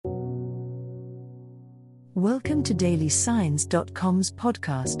Welcome to DailySigns.com's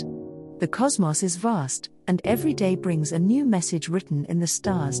podcast. The cosmos is vast, and every day brings a new message written in the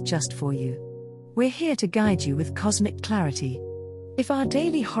stars just for you. We're here to guide you with cosmic clarity. If our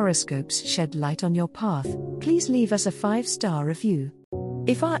daily horoscopes shed light on your path, please leave us a 5-star review.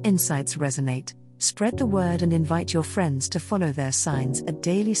 If our insights resonate, spread the word and invite your friends to follow their signs at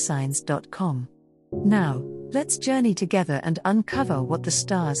DailySigns.com. Now, let's journey together and uncover what the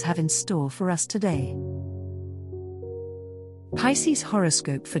stars have in store for us today. Pisces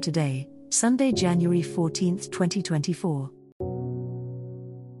horoscope for today, Sunday, January 14, 2024.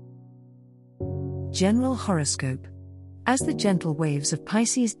 General horoscope. As the gentle waves of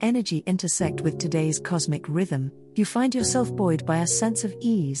Pisces energy intersect with today's cosmic rhythm, you find yourself buoyed by a sense of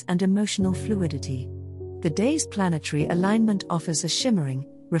ease and emotional fluidity. The day's planetary alignment offers a shimmering,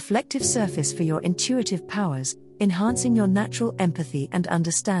 reflective surface for your intuitive powers, enhancing your natural empathy and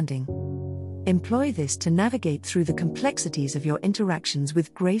understanding. Employ this to navigate through the complexities of your interactions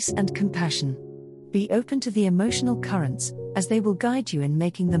with grace and compassion. Be open to the emotional currents, as they will guide you in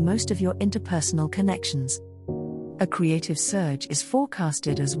making the most of your interpersonal connections. A creative surge is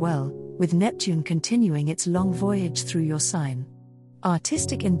forecasted as well, with Neptune continuing its long voyage through your sign.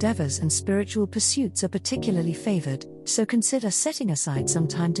 Artistic endeavors and spiritual pursuits are particularly favored, so consider setting aside some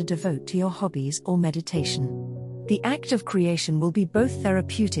time to devote to your hobbies or meditation. The act of creation will be both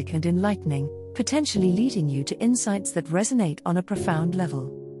therapeutic and enlightening, potentially leading you to insights that resonate on a profound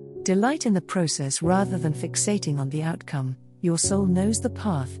level. Delight in the process rather than fixating on the outcome. Your soul knows the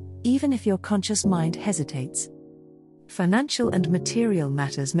path, even if your conscious mind hesitates. Financial and material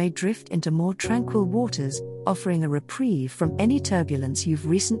matters may drift into more tranquil waters, offering a reprieve from any turbulence you've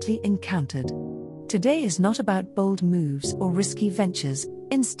recently encountered. Today is not about bold moves or risky ventures.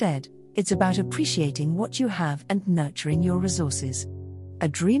 Instead, it's about appreciating what you have and nurturing your resources. A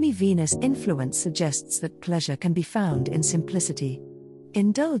dreamy Venus influence suggests that pleasure can be found in simplicity.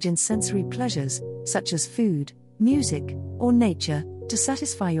 Indulge in sensory pleasures, such as food, music, or nature, to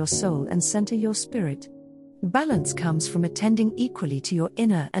satisfy your soul and center your spirit. Balance comes from attending equally to your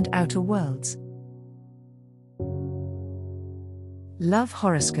inner and outer worlds. Love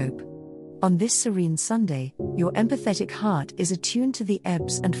horoscope. On this serene Sunday, your empathetic heart is attuned to the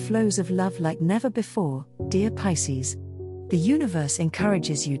ebbs and flows of love like never before, dear Pisces. The universe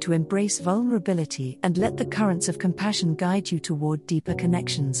encourages you to embrace vulnerability and let the currents of compassion guide you toward deeper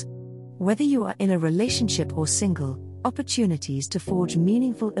connections. Whether you are in a relationship or single, opportunities to forge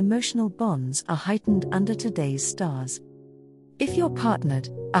meaningful emotional bonds are heightened under today's stars. If you're partnered,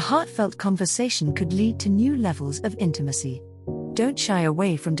 a heartfelt conversation could lead to new levels of intimacy. Don't shy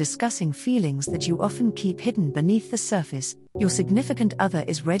away from discussing feelings that you often keep hidden beneath the surface. Your significant other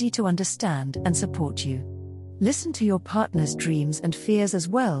is ready to understand and support you. Listen to your partner's dreams and fears as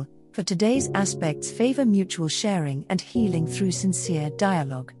well, for today's aspects favor mutual sharing and healing through sincere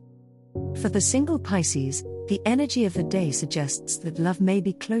dialogue. For the single Pisces, the energy of the day suggests that love may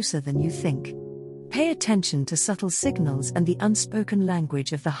be closer than you think. Pay attention to subtle signals and the unspoken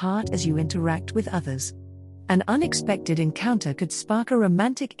language of the heart as you interact with others. An unexpected encounter could spark a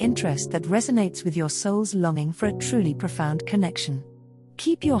romantic interest that resonates with your soul's longing for a truly profound connection.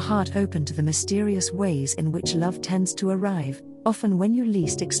 Keep your heart open to the mysterious ways in which love tends to arrive, often when you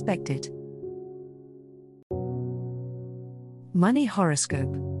least expect it. Money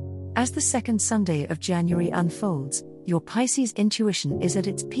horoscope. As the second Sunday of January unfolds, your Pisces intuition is at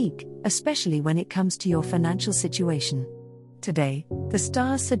its peak, especially when it comes to your financial situation. Today, the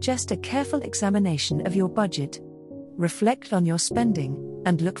stars suggest a careful examination of your budget. Reflect on your spending,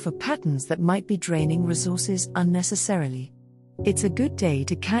 and look for patterns that might be draining resources unnecessarily. It's a good day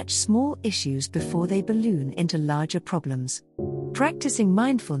to catch small issues before they balloon into larger problems. Practicing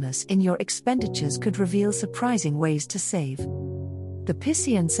mindfulness in your expenditures could reveal surprising ways to save. The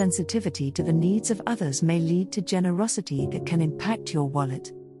Piscean sensitivity to the needs of others may lead to generosity that can impact your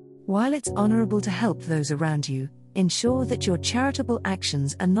wallet. While it's honorable to help those around you, ensure that your charitable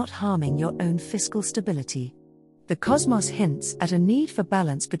actions are not harming your own fiscal stability. The cosmos hints at a need for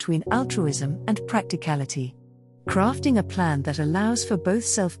balance between altruism and practicality. Crafting a plan that allows for both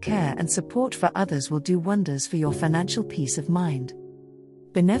self-care and support for others will do wonders for your financial peace of mind.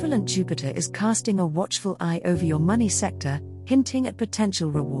 Benevolent Jupiter is casting a watchful eye over your money sector, hinting at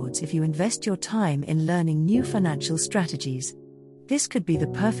potential rewards if you invest your time in learning new financial strategies. This could be the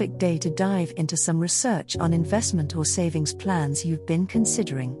perfect day to dive into some research on investment or savings plans you've been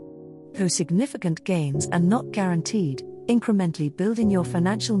considering. Though significant gains are not guaranteed, incrementally building your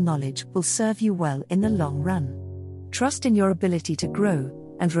financial knowledge will serve you well in the long run. Trust in your ability to grow,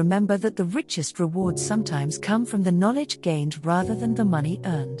 and remember that the richest rewards sometimes come from the knowledge gained rather than the money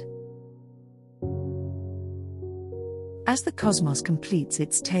earned. As the cosmos completes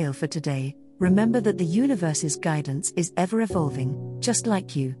its tale for today, remember that the universe's guidance is ever evolving, just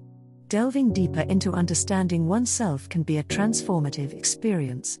like you. Delving deeper into understanding oneself can be a transformative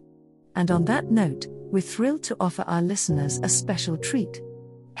experience. And on that note, we're thrilled to offer our listeners a special treat.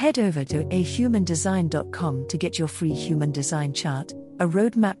 Head over to ahumandesign.com to get your free human design chart, a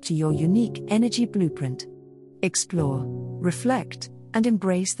roadmap to your unique energy blueprint. Explore, reflect, and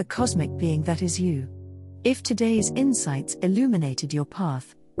embrace the cosmic being that is you. If today's insights illuminated your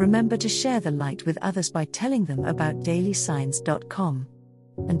path, remember to share the light with others by telling them about dailysigns.com.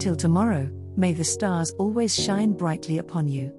 Until tomorrow, may the stars always shine brightly upon you.